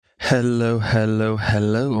Hello,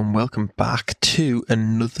 and welcome back to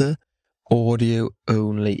another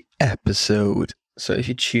audio-only episode. So if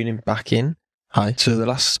you're tuning back in, hi. So the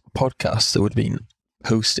last podcast that would have been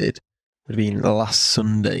posted would have been last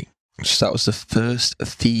Sunday. So that was the first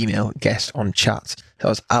female guest on chat. That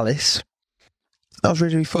was Alice. That was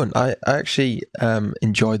really, really fun. I actually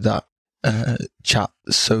enjoyed that chat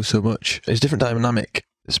so much. It's a different dynamic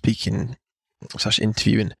interviewing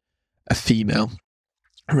a female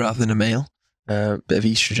rather than a male. Bit of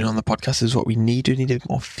estrogen on the podcast is what we need. We need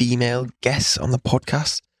more female guests on the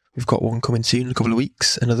podcast. We've got one coming soon in a couple of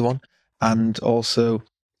weeks, another one. And also,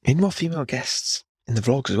 we need more female guests in the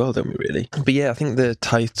vlogs as well, don't we, really? But yeah, I think the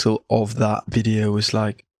title of that video was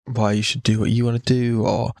like, why you should do what you want to do,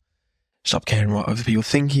 or stop caring what other people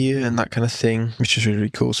think of you, and that kind of thing, which is really, really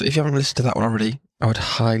cool. So if you haven't listened to that one already, I would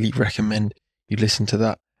highly recommend you listen to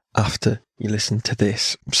that after you listen to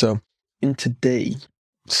this. So in today's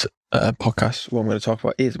podcast, what I'm going to talk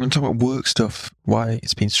about is, I'm going to talk about work stuff, why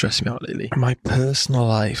it's been stressing me out lately. My personal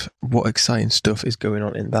life, what exciting stuff is going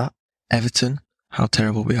on in that. Everton, how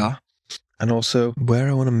terrible we are. And also where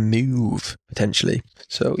I want to move, potentially.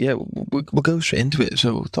 So yeah, we'll go straight into it.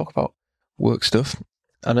 So we'll talk about work stuff.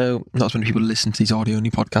 I know not as many people listen to these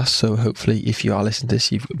audio-only podcasts, so hopefully if you are listening to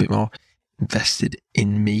this, you've a bit more invested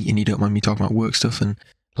in me and you don't mind me talking about work stuff and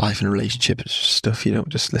life and relationship stuff. You don't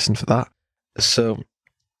just listen for that. So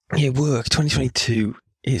yeah, work 2022,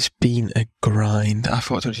 it's been a grind. I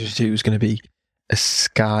thought 2022 was going to be a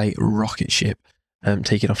sky rocket ship,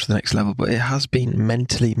 taking off to the next level, but it has been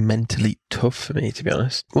mentally tough for me, to be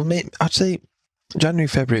honest. Well, mate, I'd say January,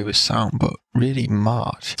 February was sound, but really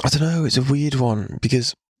March, I don't know, it's a weird one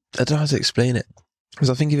because I don't know how to explain it. Because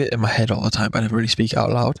I think of it in my head all the time, but I never really speak it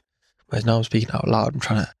out loud. Whereas now I'm speaking out loud, I'm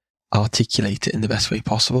trying to articulate it in the best way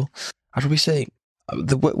possible. I'd probably say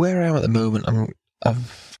where I am at the moment,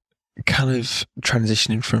 I've kind of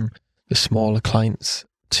transitioning from the smaller clients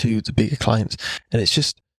to the bigger clients, and it's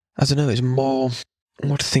just, I don't know, it's more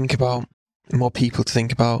to think about, more people to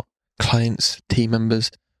think about, clients, team members,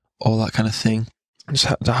 all that kind of thing. Just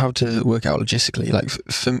how to work out logistically. Like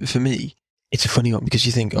for me, it's a funny one because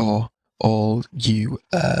you think, all you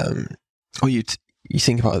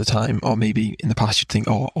think about at the time, or maybe in the past you'd think,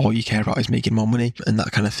 all you care about is making more money and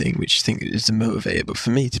that kind of thing, which you think is the motivator. But for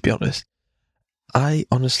me, to be honest, I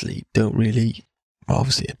honestly don't really, well,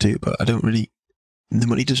 obviously I do, but I don't really, the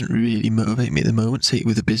money doesn't really motivate me at the moment, say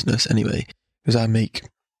with a business anyway, because I make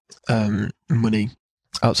money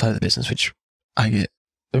outside of the business, which I get,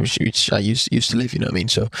 which I used to live, you know what I mean?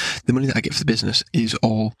 So the money that I get for the business is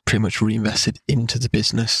all pretty much reinvested into the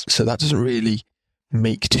business. So that doesn't really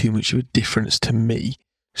make too much of a difference to me.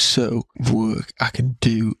 So work I can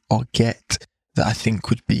do or get that I think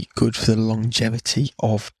would be good for the longevity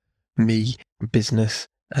of me, business,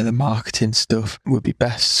 and the marketing stuff would be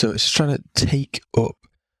best. So it's trying to take up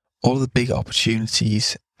all the big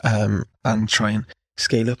opportunities and try and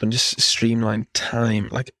scale up and just streamline time.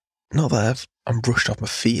 Like, not that I'm brushed off my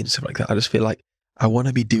feet and stuff like that. I just feel like I want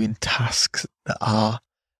to be doing tasks that are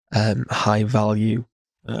high value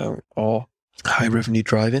or high revenue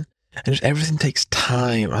driving, and just everything takes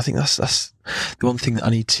time. I think that's the one thing that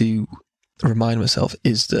I need to remind myself,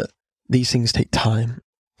 is that these things take time.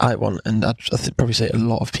 I want, and I'd probably say a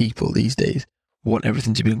lot of people these days want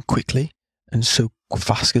everything to be done quickly and so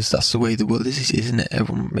fast, because that's the way the world is, isn't it?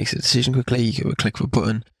 Everyone makes a decision quickly, you go click of a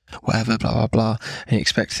button, whatever, blah, blah, blah, and you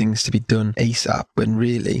expect things to be done ASAP, when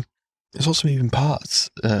really there's also moving parts,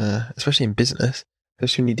 especially in business,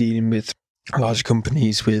 especially when you're dealing with larger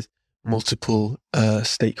companies with multiple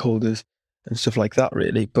stakeholders and stuff like that,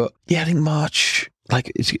 really. But yeah, I think March,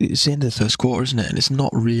 like, it's the end of the first quarter, isn't it? And it's not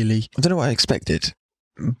really, I don't know what I expected,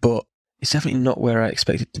 but it's definitely not where I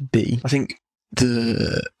expected it to be. I think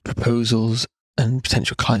the proposals and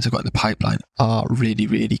potential clients I've got in the pipeline are really,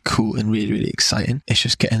 really cool and really, really exciting. It's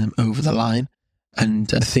just getting them over the line. And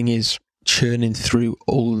the thing is, churning through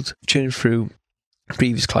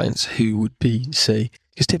previous clients who would be, say,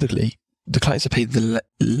 because typically the clients that paid the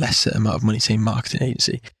lesser amount of money, say marketing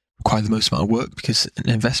agency, require the most amount of work, because an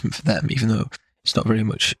investment for them, even though it's not very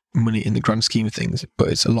much money in the grand scheme of things, but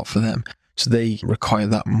it's a lot for them. So they require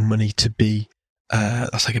that money to be,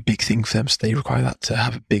 that's like a big thing for them. So they require that to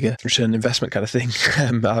have a bigger return on investment kind of thing.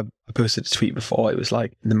 I posted a tweet before. It was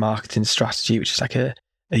like the marketing strategy, which is like a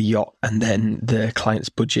yacht, and then the client's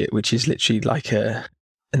budget, which is literally like an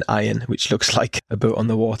iron, which looks like a boat on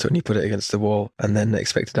the water when you put it against the wall, and then the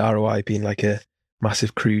expected ROI being like a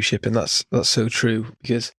massive cruise ship. And that's so true,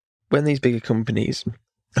 because when these bigger companies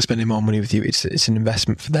are spending more money with you, it's an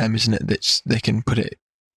investment for them, isn't it? That they can put it,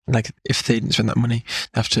 like, if they didn't spend that money,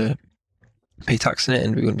 they have to pay tax in it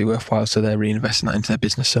and it wouldn't be worthwhile, so they're reinvesting that into their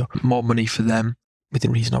business. So more money for them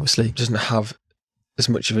within reason, obviously. It doesn't have as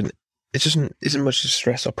much of isn't much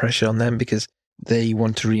stress or pressure on them because they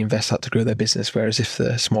want to reinvest that to grow their business. Whereas if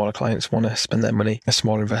the smaller clients want to spend their money, a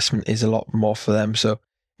smaller investment is a lot more for them. So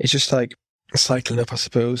it's just like cycling up, I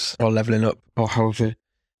suppose, or leveling up, or however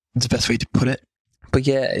it's the best way to put it. But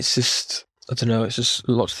yeah, it's just, I don't know, it's just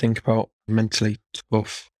a lot to think about, mentally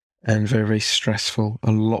tough and very, very stressful.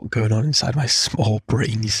 A lot going on inside my small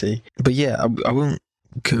brain, you see. But yeah, I won't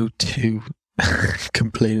go to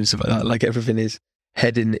complain and stuff like that. Like, everything is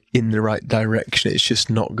heading in the right direction. It's just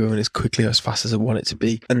not going as quickly or as fast as I want it to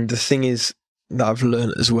be. And the thing is that I've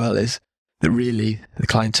learned as well is that really the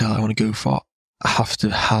clientele I want to go for, I have to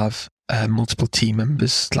have multiple team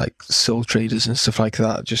members, like sole traders and stuff like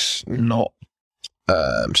that, just not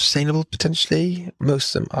sustainable potentially.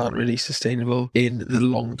 Most of them aren't really sustainable in the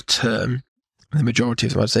long term. The majority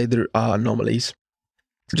of them, I'd say, there are anomalies.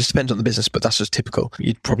 It just depends on the business, but that's just typical.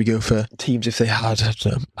 You'd probably go for teams if they had, I don't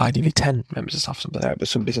know, ideally 10 members of staff, something like that. But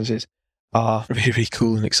some businesses are really, really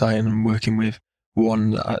cool and exciting. I'm working with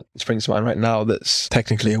one that springs to mind right now that's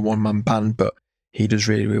technically a one-man band, but he does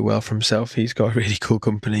really, really well for himself. He's got a really cool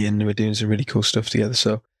company and we're doing some really cool stuff together.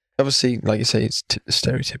 So obviously, like you say, it's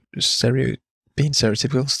stereotyping,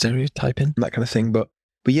 that kind of thing. But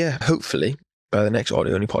yeah, hopefully by the next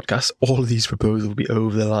audio-only podcast, all of these proposals will be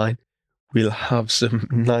over the line. We'll have some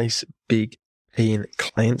nice, big paying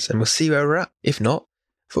clients and we'll see where we're at. If not,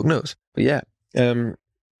 fuck knows. But yeah,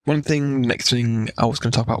 next thing I was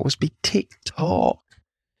going to talk about was TikTok.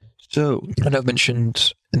 So I know I've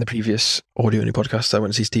mentioned in the previous audio-only podcast I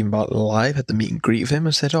went to see Stephen Bartlett live, had the meet and greet with him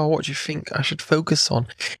and said, what do you think I should focus on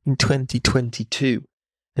in 2022?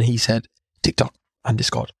 And he said TikTok and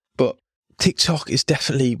Discord. But TikTok is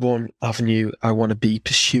definitely one avenue I want to be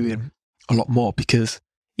pursuing a lot more, because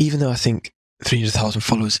even though I think 300,000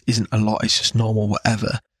 followers isn't a lot, it's just normal,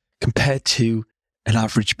 whatever, compared to an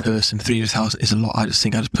average person, 300,000 is a lot. I just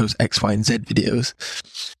think I just post X, Y, and Z videos.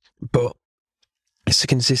 But it's the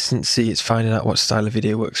consistency, it's finding out what style of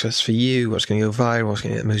video works best for you, what's going to go viral, what's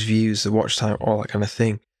going to get the most views, the watch time, all that kind of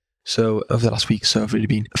thing. So over the last week or so, I've really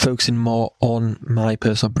been focusing more on my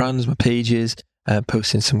personal brands, my pages,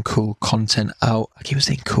 posting some cool content out. I keep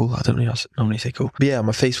saying cool, I don't really normally say cool. But yeah, on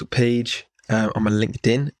my Facebook page, on my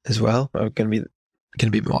LinkedIn as well. I'm going to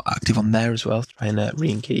be more active on there as well, try and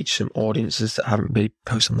re-engage some audiences that haven't really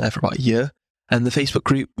posted on there for about a year. And the Facebook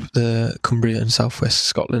group, the Cumbria and Southwest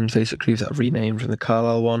Scotland Facebook group that I've renamed from the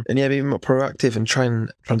Carlisle one. And yeah, be more proactive and try and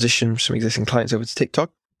transition some existing clients over to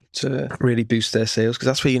TikTok to really boost their sales, because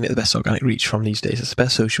that's where you can get the best organic reach from these days. It's the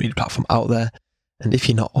best social media platform out there. And if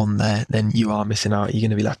you're not on there, then you are missing out. You're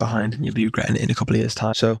going to be left behind and you'll be regretting it in a couple of years'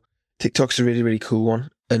 time. So TikTok's a really, really cool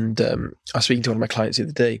one. And I was speaking to one of my clients the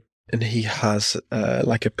other day, and he has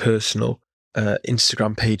like a personal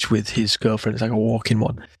Instagram page with his girlfriend. It's like a walk-in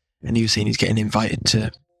one. And he was saying he's getting invited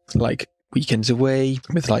to like weekends away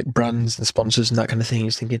with like brands and sponsors and that kind of thing.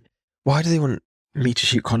 He's thinking, why do they want me to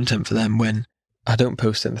shoot content for them when I don't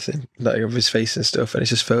post anything like of his face and stuff, and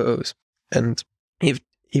it's just photos? And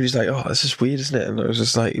he was like, this is weird, isn't it? And I was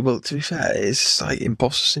just like, well, to be fair, it's like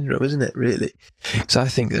imposter syndrome, isn't it, really? So I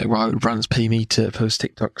think that why would brands pay me to post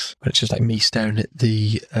TikToks when it's just like me staring at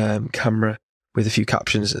the camera with a few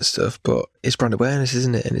captions and stuff? But it's brand awareness,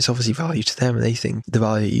 isn't it? And it's obviously value to them, and they think the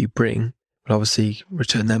value you bring will obviously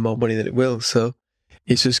return them more money than it will. So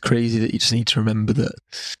it's just crazy that you just need to remember that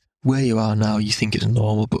where you are now, you think it's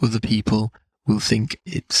normal, but other people will think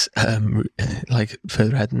it's like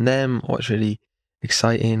further ahead than them, or it's really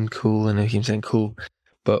exciting, cool. And I keep saying cool,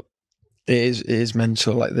 but it is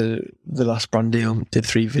mental. Like the last brand deal, did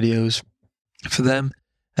 3 videos for them,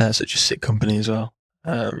 such as Sick Company as well,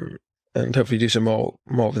 and hopefully do some more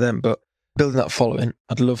with them. But building that following,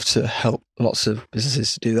 I'd love to help lots of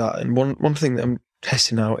businesses to do that. And one thing that I'm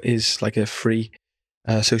testing out is like a free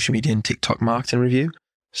social media and TikTok marketing review.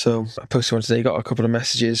 So I posted one today, got a couple of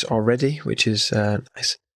messages already, which is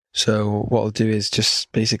nice. So what I'll do is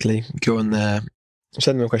just basically go on there,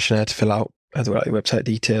 send them a questionnaire to fill out, either like your website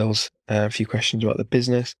details, a few questions about the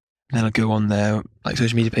business. And then I'll go on there, like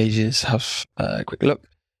social media pages, have a quick look,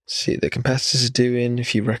 see what the competitors are doing, a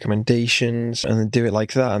few recommendations, and then do it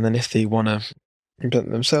like that. And then if they want to implement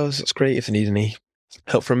it themselves, that's great. If they need any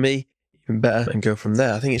help from me, even better, and go from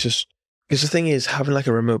there. I think it's just, because the thing is, having like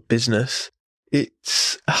a remote business,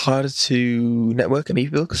 it's harder to network and meet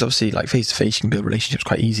people, because obviously like face to face you can build relationships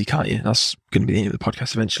quite easy, can't you? That's going to be the end of the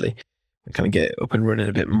podcast eventually, and kind of get it up and running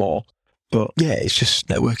a bit more. But yeah, it's just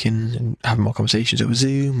networking and having more conversations over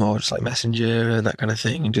Zoom or just like Messenger and that kind of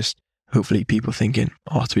thing, and just hopefully people thinking,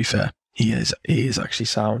 to be fair, he is actually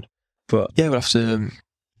sound. But yeah, we'll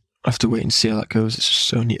have to wait and see how that goes. It's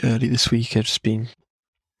just only early this week. I've just been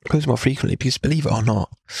posting more frequently because, believe it or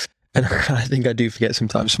not, and I think I do forget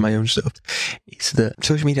sometimes for my own stuff, it's that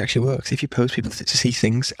social media actually works. If you post, people to see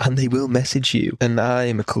things and they will message you. And I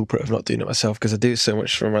am a culprit of not doing it myself because I do so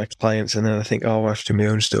much for my clients and then I think, oh, I have to do my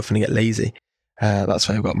own stuff and I get lazy. That's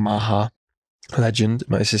why I've got Maha Legend,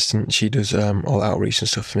 my assistant. She does all outreach and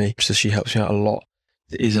stuff for me. So she helps me out a lot.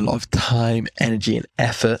 There is a lot of time, energy and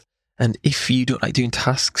effort. And if you don't like doing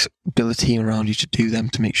tasks, build a team around you to do them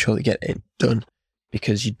to make sure they get it done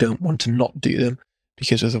because you don't want to not do them.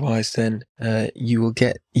 Because otherwise then you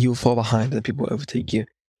will fall behind and then people will overtake you.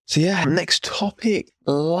 So yeah, next topic,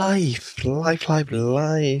 life.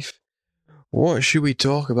 What should we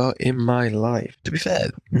talk about in my life? To be fair,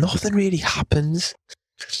 nothing really happens.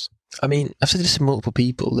 I mean, I've said this to multiple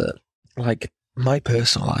people that, like, my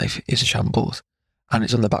personal life is a shambles and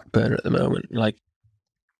it's on the back burner at the moment. Like,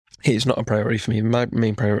 it's not a priority for me. My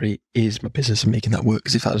main priority is my business and making that work.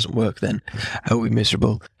 Because if that doesn't work, then I will be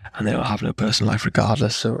miserable and then I'll have no personal life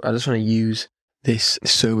regardless. So I just want to use this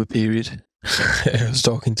sober period. I was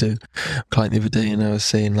talking to a client the other day and I was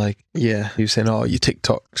saying, like, yeah, he was saying, oh, your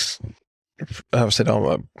TikToks. I said,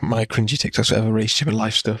 oh, my cringy TikToks, whatever, relationship and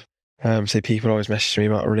life stuff. So people always message me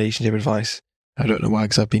about relationship advice. I don't know why,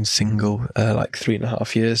 because I've been single like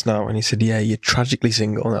 3.5 years now. And he said, yeah, you're tragically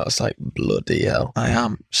single. And I was like, bloody hell, I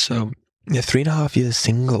am. So, yeah, 3.5 years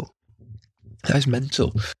single. That is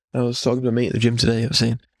mental. I was talking to a mate at the gym today. I was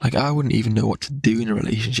saying, like, I wouldn't even know what to do in a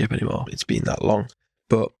relationship anymore. It's been that long.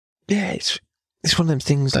 But, yeah, it's one of them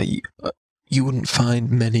things that you wouldn't find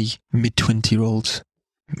many mid-20-year-olds,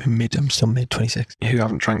 I'm still mid-26, who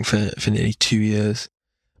haven't drank for nearly 2 years.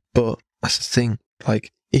 But that's the thing,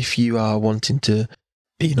 like, if you are wanting to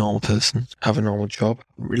be a normal person, have a normal job,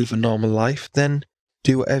 live a normal life, then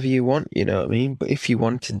do whatever you want, you know what I mean? But if you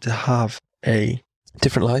wanted to have a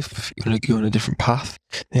different life, if you're going to go on a different path,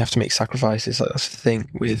 then you have to make sacrifices. Like, that's the thing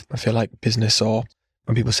with, I feel like, business or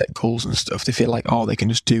when people set goals and stuff, they feel like, oh, they can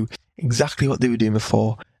just do exactly what they were doing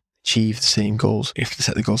before, achieve the same goals if they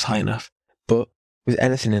set the goals high enough. But with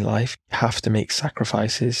anything in life, you have to make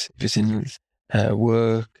sacrifices. If it's in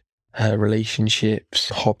work, relationships,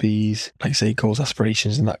 hobbies, like say goals,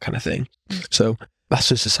 aspirations and that kind of thing. So that's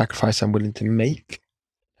just a sacrifice I'm willing to make.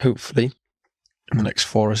 Hopefully in the next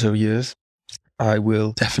 4 or so years, I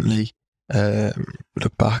will definitely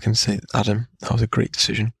look back and say, Adam, that was a great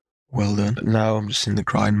decision. Well done. But now I'm just in the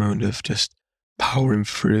grind mode of just powering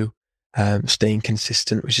through, staying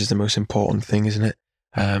consistent, which is the most important thing, isn't it?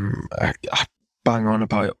 I bang on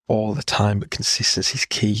about it all the time, but consistency is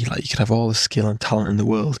key. Like, you can have all the skill and talent in the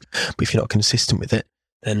world, but if you're not consistent with it,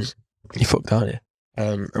 then you're fucked, aren't you?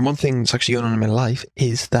 And one thing that's actually going on in my life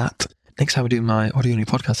is that next time I do my audio-only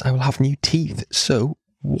podcast, I will have new teeth. So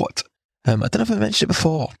what? I don't know if I mentioned it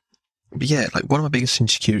before, but yeah, like, one of my biggest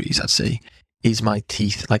insecurities, I'd say, is my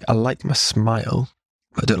teeth. Like, I like my smile,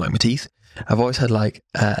 but I don't like my teeth. I've always had like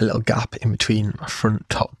a little gap in between my front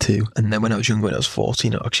top two. And then when I was younger, when I was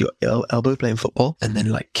 14, I actually got elbowed playing football and then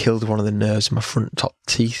like killed one of the nerves in my front top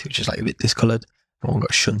teeth, which is like a bit discoloured. And one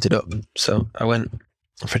got shunted up. So I went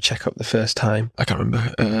for a checkup the first time, I can't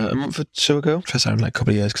remember, a month or so ago. First time in like a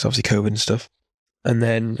couple of years because obviously COVID and stuff. And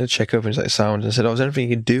then I checked over and it's like sound and I said, oh, is there anything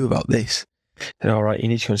you can do about this? And all right, you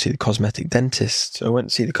need to go and see the cosmetic dentist. So I went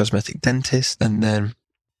to see the cosmetic dentist and then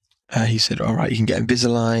he said, all right, you can get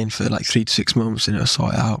Invisalign for like 3 to 6 months and it'll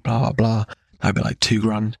sort it out, blah, blah, blah. That'd be like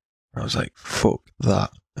 $2,000. I was like, fuck that.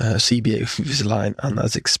 CBA with Invisalign, and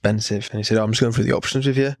that's expensive. And he said, oh, I'm just going through the options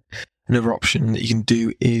with you. Another option that you can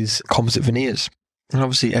do is composite veneers. And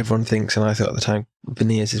obviously everyone thinks, and I thought at the time,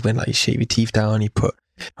 veneers is when like you shave your teeth down, you put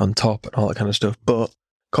on top and all that kind of stuff. But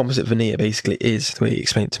composite veneer basically is, the way he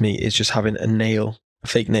explained it to me, is just having a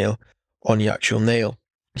fake nail on your actual nail.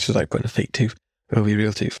 So like putting a fake tooth over your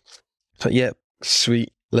real tooth. So yeah,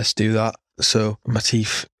 sweet, let's do that. So my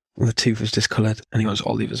teeth, the tooth was discoloured and he wants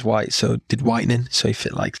all leave as white. So did whitening. So he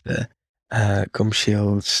fit like the gum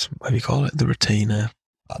shields, what do you call it? The retainer,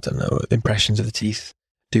 I don't know, impressions of the teeth.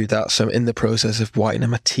 Do that. So I'm in the process of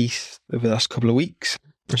whitening my teeth over the last couple of weeks,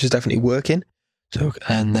 which is definitely working. So,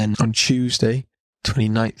 and then on Tuesday,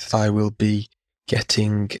 29th, I will be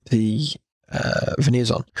getting the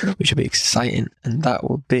veneers on, which will be exciting. And that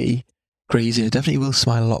will be crazy. I definitely will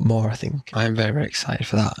smile a lot more, I think. I am very, very excited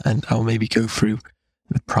for that. And I'll maybe go through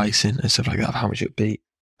the pricing and stuff like that, of how much it would be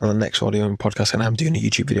on the next audio and podcast. And I'm doing a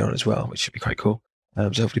YouTube video on it as well, which should be quite cool. So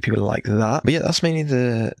hopefully people like that. But yeah, that's mainly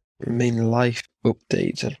the main life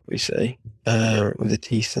updates, as we say, with the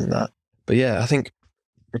teeth and that. But yeah, I think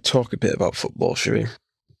we'll talk a bit about football, shall we?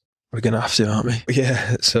 We're going to have to, aren't we?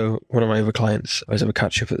 Yeah, so one of my other clients, I always have a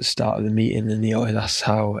catch up at the start of the meeting, and he always asks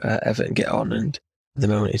how Everton get on, and at the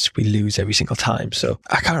moment we lose every single time. So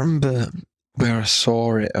I can't remember where I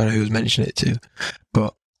saw it or who was mentioning it to,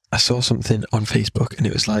 but I saw something on Facebook, and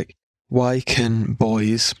it was like, why can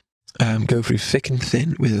boys go through thick and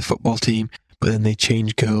thin with a football team, but then they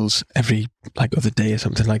change girls every other day or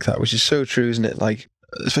something like that, which is so true, isn't it? Like,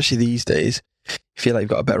 especially these days, you feel like you've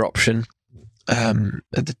got a better option at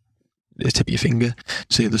the tip of your finger.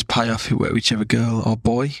 So you just pie off whichever girl or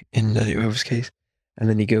boy in whoever's case, and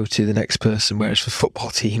then you go to the next person. Whereas for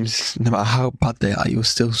football teams, no matter how bad they are, you'll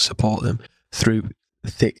still support them through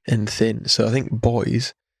thick and thin. So I think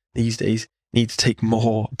boys these days need to take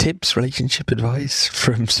more tips, relationship advice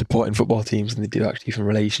from supporting football teams than they do actually from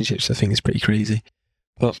relationships. I think it's pretty crazy.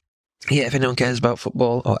 But yeah, if anyone cares about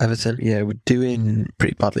football or Everton, yeah, we're doing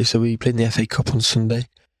pretty badly. So we played in the FA Cup on Sunday,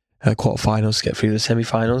 quarterfinals to get through the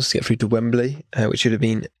semi-finals, to get through to Wembley, which would have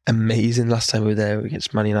been amazing last time we were there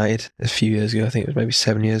against Man United a few years ago. I think it was maybe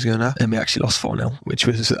 7 years ago now. And we actually lost 4-0, which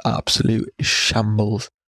was absolute shambles.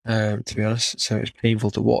 To be honest, so it's painful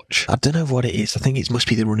to watch. I don't know what it is. I think it must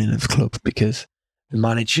be the running of the club, because the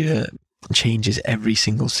manager changes every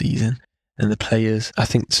single season, and the players, I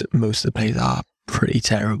think most of the players are pretty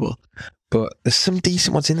terrible, but there's some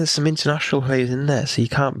decent ones in there, some international players in there, so you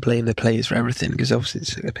can't blame the players for everything, because obviously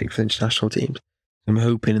it's a pick for international teams. I'm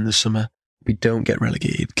hoping in the summer we don't get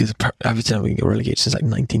relegated, because every time we get relegated since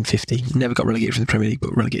 1950, never got relegated from the Premier League,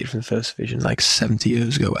 but relegated from the First Division 70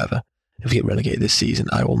 years ago, whatever. If we get relegated this season,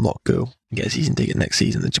 I will not go and get a season ticket next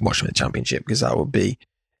season to watch them in the Championship, because that would be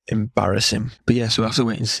embarrassing. But yeah, so we'll have to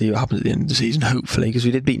wait and see what happens at the end of the season, hopefully, because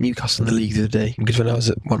we did beat Newcastle in the league the other day. Because when I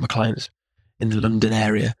was at one of my clients in the London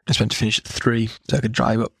area, I was meant to finish at 3, so I could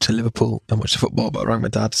drive up to Liverpool and watch the football, but I rang my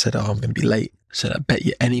dad and said, I'm going to be late. I said, I bet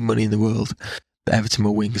you any money in the world that Everton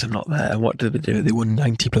will win, because I'm not there. And what did they do? They won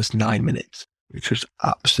 90 plus 9 minutes, which was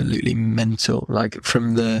absolutely mental. Like,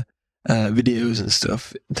 from the videos and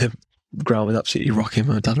stuff, the ground was absolutely rocking.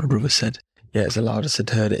 My dad and my brother said, yeah, it's the loudest I'd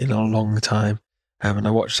heard it in a long time. And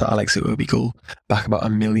I watched that Alex Iwobi goal back about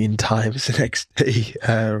 1 million times the next day,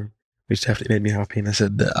 which definitely made me happy. And I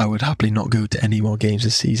said that I would happily not go to any more games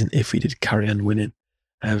this season if we did carry on winning.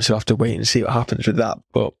 So I have to wait and see what happens with that.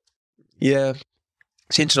 But yeah,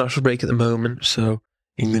 it's the international break at the moment, so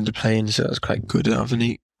England are playing, so that's quite good. I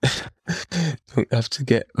don't have to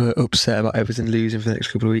get upset about Everton losing for the next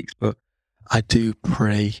couple of weeks, but I do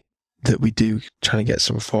pray that we do try and get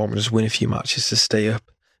some form and just win a few matches to stay up,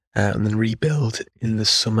 and then rebuild in the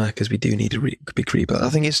summer, because we do need a big rebuild. I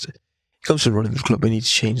think it comes to running the club, we need to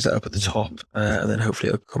change that up at the top, and then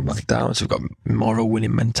hopefully it'll come back down. So we've got more of a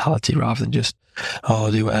winning mentality rather than just,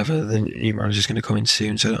 do whatever. The new manager's going to come in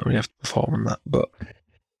soon, so I don't really have to perform on that. But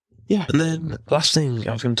yeah. And then the last thing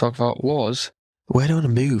I was going to talk about was, where do I want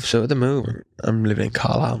to move? So at the moment, I'm living in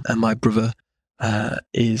Carlisle, and my brother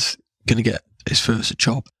is going to get his first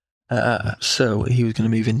job. So he was going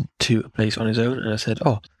to move into a place on his own, and I said,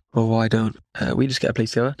 well, why don't we just get a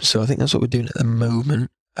place together? So I think that's what we're doing at the moment,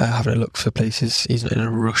 having a look for places. He's not in a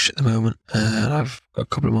rush at the moment, and I've got a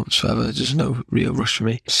couple of months forever. There's no real rush for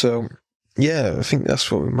me. So yeah, I think that's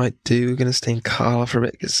what we might do. We're going to stay in Carlisle for a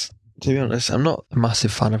bit, because to be honest, I'm not a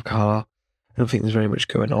massive fan of Carlisle. I don't think there's very much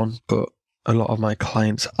going on, but a lot of my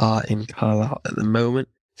clients are in Carlisle at the moment.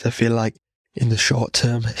 So I feel like in the short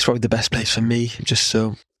term, it's probably the best place for me, just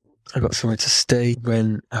so I've got somewhere to stay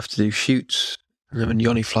when I have to do shoots. And then when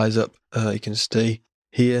Yoni flies up, you can stay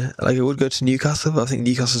here. Like, I would go to Newcastle, but I think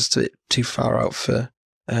Newcastle's a bit too far out for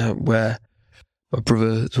where my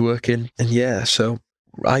brother's working. And yeah, so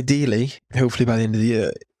ideally, hopefully by the end of the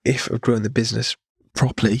year, if I've grown the business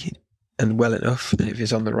properly and well enough, and if it's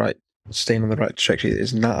staying on the right trajectory it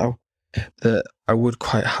is now, that I would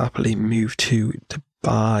quite happily move to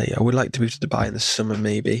Dubai. I would like to move to Dubai in the summer,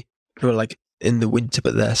 maybe. Or like in the winter,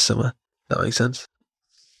 but their summer. That makes sense?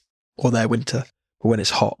 Or their winter, but when it's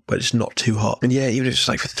hot, but it's not too hot. And yeah, even if it's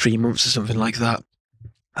like for 3 months or something like that,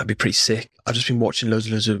 that'd be pretty sick. I've just been watching loads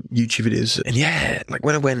and loads of YouTube videos. And yeah, like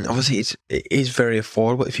when I went, obviously it is very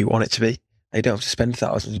affordable if you want it to be. You don't have to spend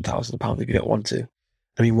thousands and thousands of pounds if you don't want to.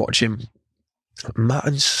 I've been watching Matt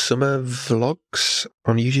and Summer vlogs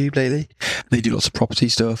on YouTube lately. They do lots of property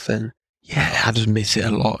stuff, and yeah, I just miss it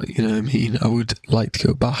a lot. You know what I mean? I would like to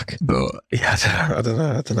go back, but yeah, I don't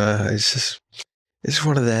know. It's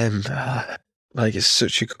one of them. Like, it's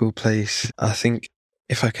such a cool place. I think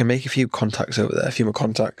if I can make a few contacts over there, a few more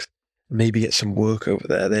contacts, maybe get some work over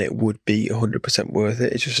there, then it would be 100% worth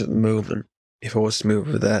it. It's just at the moment, if I was to move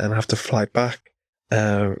over there and have to fly back,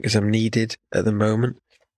 because I'm needed at the moment,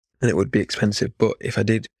 then it would be expensive. But if I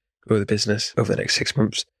did grow the business over the next 6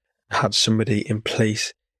 months had somebody in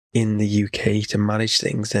place in the UK to manage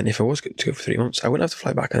things, then if I was to go for 3 months, I wouldn't have to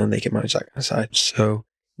fly back and then they could manage that kind of side. So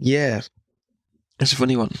yeah, it's a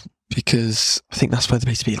funny one because I think that's where the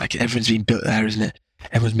place to be. Like, everyone's been built there, isn't it?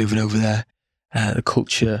 Everyone's moving over there. The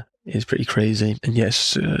culture is pretty crazy, and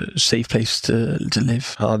yes, a safe place to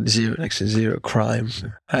live. Next to zero crime.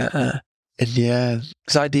 And yeah,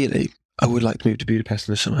 because ideally, I would like to move to Budapest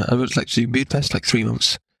in the summer. I would like to do Budapest like 3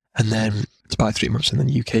 months, and then Dubai 3 months, and then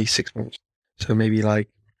UK 6 months. So maybe like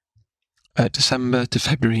December to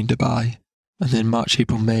February in Dubai, and then March,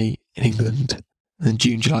 April, May in England, and then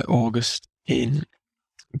June, July, August in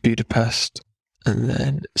Budapest, and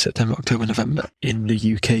then September, October, November in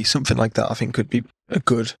the UK. Something like that I think could be a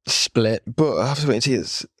good split. But I have to wait and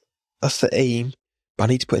see. That's the aim. But I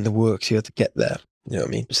need to put in the work to be able to get there. You know what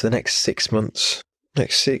I mean? So the next 6 months,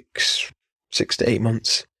 next six to 8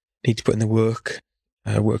 months, need to put in the work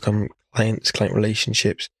on clients, client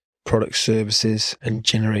relationships, product services, and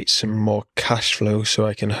generate some more cash flow so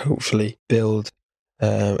I can hopefully build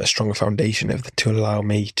a stronger foundation to allow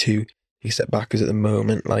me to take a step back. Because at the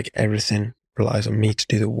moment, like, everything relies on me to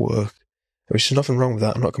do the work, which is nothing wrong with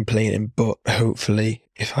that. I'm not complaining, but hopefully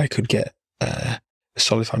if I could get a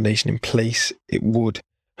solid foundation in place, it would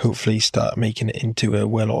hopefully start making it into a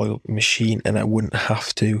well-oiled machine, and I wouldn't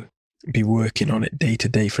have to be working on it day to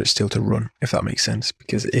day for it still to run, if that makes sense.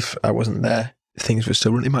 Because if I wasn't there, things would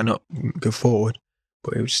still run. It might not go forward,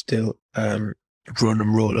 but it would still run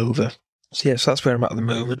and roll over. So yeah, so that's where I'm at the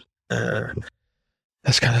moment.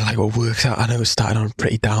 That's kind of like what works out. I know it started on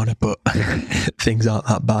pretty downer, but things aren't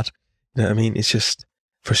that bad. You know what I mean? It's just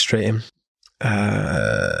frustrating.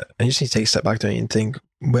 And you just need to take a step back, don't you, and think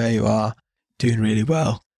where you are, doing really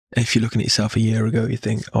well. If you're looking at yourself a year ago, you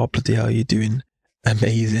think, oh, bloody hell, you're doing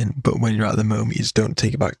amazing. But when you're at the moment, you just don't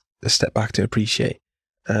take a step back to appreciate.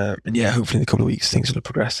 And yeah, hopefully in a couple of weeks, things will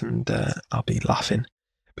progress and I'll be laughing.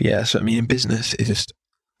 But yeah, so I mean, in business, it's just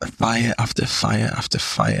fire after fire after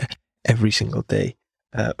fire every single day.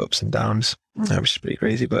 Ups and downs, which is pretty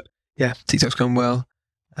crazy. But yeah, TikTok's going well.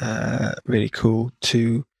 Really cool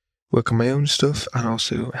to work on my own stuff and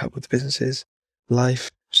also help with the businesses.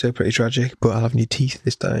 Life, still pretty tragic, but I'll have new teeth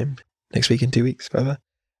this time. Next week in 2 weeks, whatever.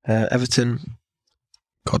 Everton,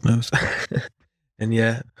 God knows. And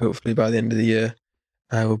yeah, hopefully by the end of the year,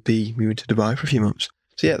 I will be moving to Dubai for a few months.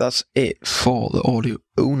 So yeah, that's it for the audio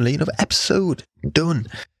only. Another episode done.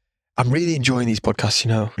 I'm really enjoying these podcasts,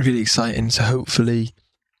 really exciting. So hopefully,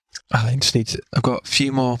 I've got a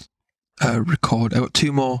few more I've got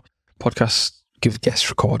 2 more podcasts give guests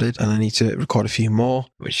recorded, and I need to record a few more,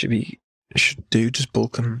 which should just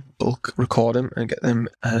bulk record them and get them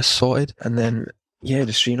sorted. And then, yeah,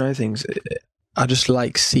 just streamline things. I just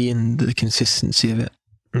like seeing the consistency of it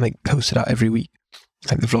and like post it out every week,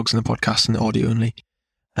 like the vlogs and the podcast and the audio only.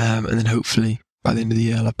 And then hopefully by the end of the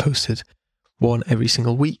year, I'll have posted one every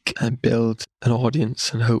single week and build an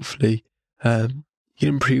audience, and hopefully you can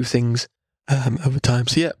improve things over time.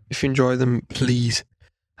 So yeah, if you enjoy them, please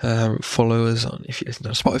follow us on, if you listen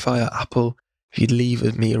on Spotify or Apple. If you'd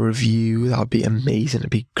leave me a review, that would be amazing. It'd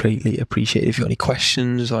be greatly appreciated. If you've got any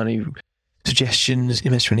questions or any suggestions,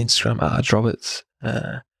 you message me on Instagram at Roberts.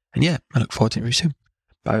 And yeah, I look forward to it very soon.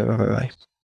 Bye.